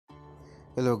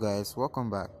Hello guys, welcome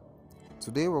back.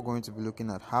 Today we're going to be looking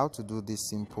at how to do this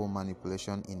simple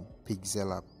manipulation in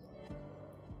PixelLab.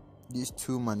 These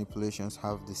two manipulations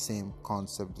have the same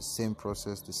concept, the same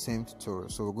process, the same tutorial.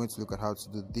 So we're going to look at how to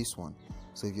do this one.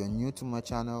 So if you're new to my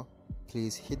channel,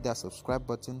 please hit that subscribe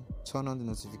button, turn on the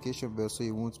notification bell so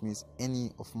you won't miss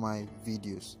any of my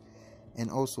videos.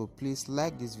 And also please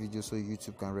like this video so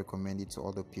YouTube can recommend it to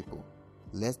other people.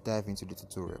 Let's dive into the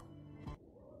tutorial.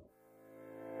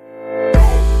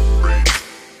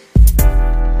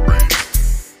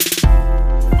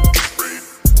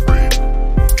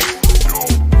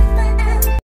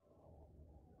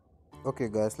 Okay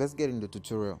guys, let's get in the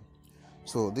tutorial.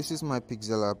 So this is my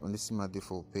PixelLab and this is my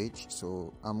default page.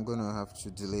 So I'm gonna have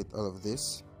to delete all of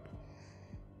this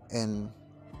and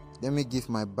let me give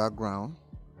my background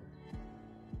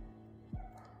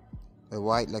a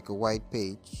white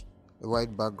page, a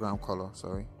white background color,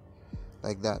 sorry,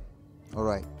 like that. All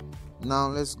right, now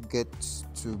let's get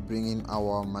to bringing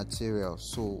our material.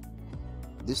 So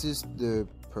this is the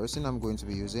person I'm going to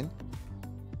be using.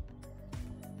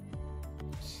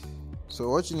 So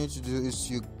what you need to do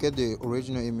is you get the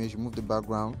original image, remove the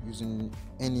background using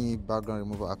any background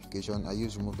removal application. I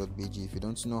use remove.bg. If you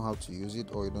don't know how to use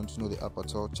it or you don't know the app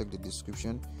at all, check the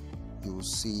description. You will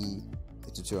see a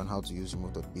tutorial on how to use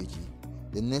remove.bg.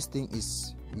 The next thing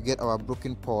is you get our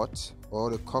broken pot or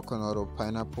the coconut or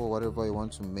pineapple, whatever you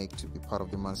want to make to be part of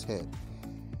the man's head.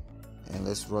 And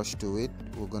let's rush to it.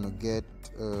 We're gonna get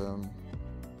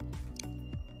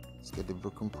let's get the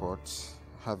broken pot,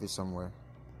 have it somewhere.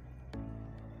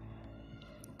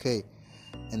 Okay,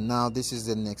 and now this is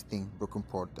the next thing, broken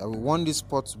pot. I will want this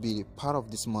pot to be part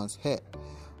of this man's head.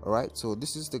 All right, so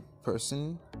this is the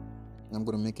person. I'm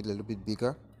going to make it a little bit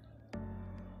bigger,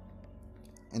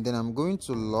 and then I'm going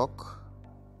to lock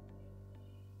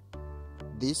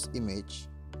this image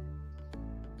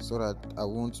so that I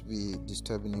won't be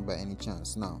disturbing it by any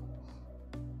chance. Now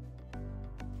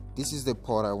this is the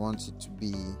part I want it to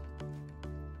be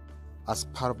as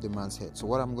part of the man's head. So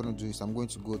what I'm going to do is I'm going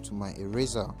to go to my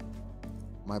eraser.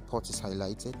 My pot is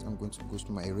highlighted. I'm going to go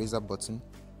to my eraser button,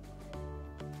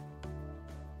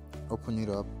 open it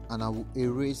up, and I will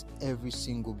erase every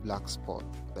single black spot,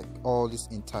 like all this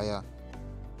entire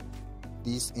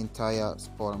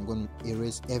spot. I'm going to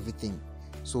erase everything.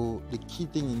 So the key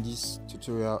thing in this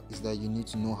tutorial is that you need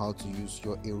to know how to use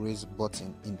your erase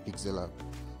button in PixelLab,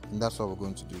 and that's what we're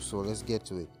going to do. So let's get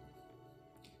to it.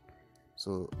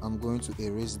 So I'm going to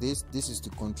erase this. This is to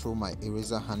control my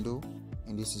eraser handle,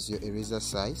 and this is your eraser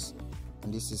size,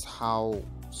 and this is how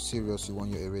serious you want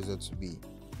your eraser to be.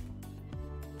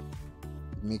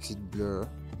 It makes it blur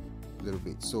a little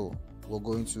bit. So I'm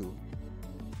going to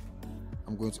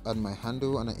add my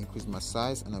handle, and I increase my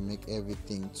size, and I make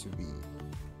everything to be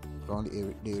around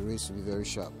the erase to be very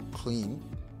sharp, clean,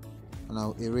 and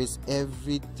I'll erase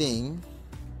everything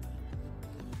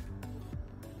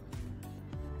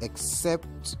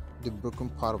except the broken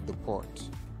part of the pot.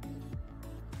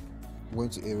 I'm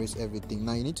going to erase everything.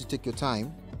 Now you need to take your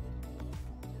time,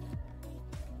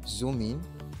 zoom in,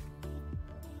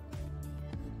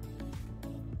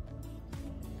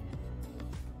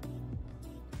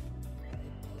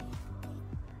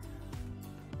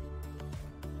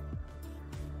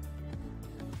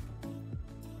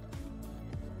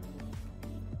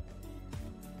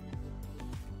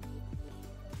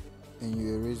 and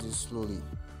you erase it slowly.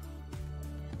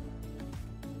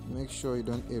 Make sure you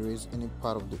don't erase any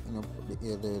part of the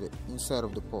inside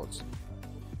of the pot.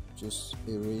 Just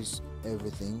erase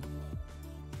everything.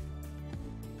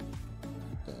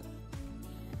 That.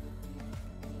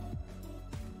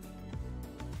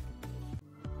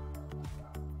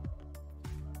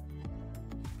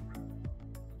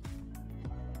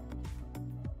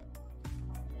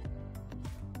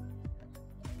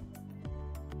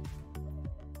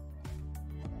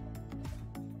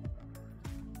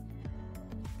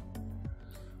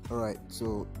 Alright,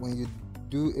 so when you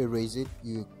do erase it,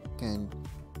 you can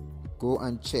go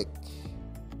and check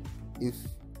if,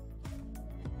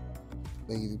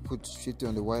 like, if you put shit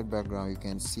on the white background, you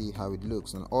can see how it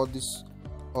looks. And all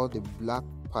the black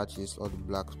patches or the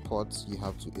black spots, you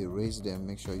have to erase them.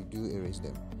 Make sure you do erase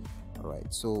them.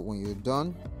 Alright, so when you're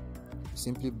done,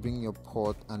 simply bring your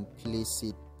pot and place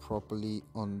it properly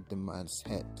on the man's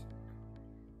head,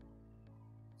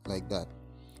 like that.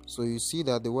 So you see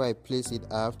that the way I place it,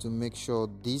 I have to make sure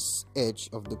this edge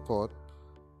of the pot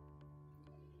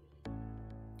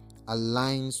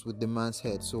aligns with the man's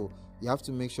head. So you have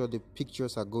to make sure the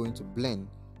pictures are going to blend,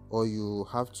 or you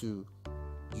have to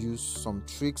use some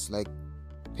tricks like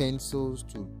pencils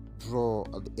to draw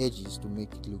at the edges to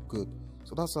make it look good.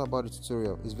 So that's all about the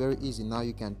tutorial. It's very easy. Now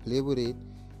you can play with it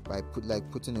by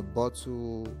putting a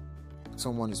bottle,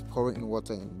 someone is pouring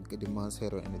water in the man's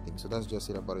head or anything. So that's just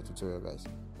it about the tutorial, guys.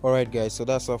 Alright guys, so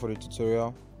that's all for the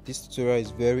tutorial. This tutorial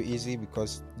is very easy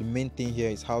because the main thing here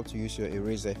is how to use your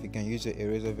eraser. If you can use your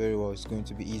eraser very well, it's going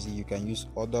to be easy. You can use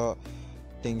other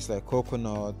things like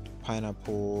coconut,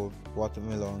 pineapple,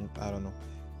 watermelon, I don't know.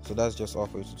 So that's just all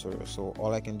for the tutorial. So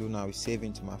all I can do now is save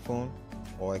into my phone,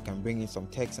 or I can bring in some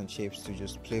text and shapes to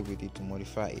just play with it to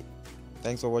modify it.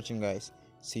 Thanks for watching, guys.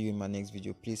 See you in my next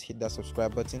video. Please hit that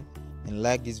subscribe button and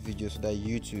like this video so that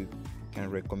YouTube can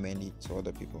recommend it to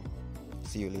other people.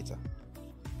 See you later.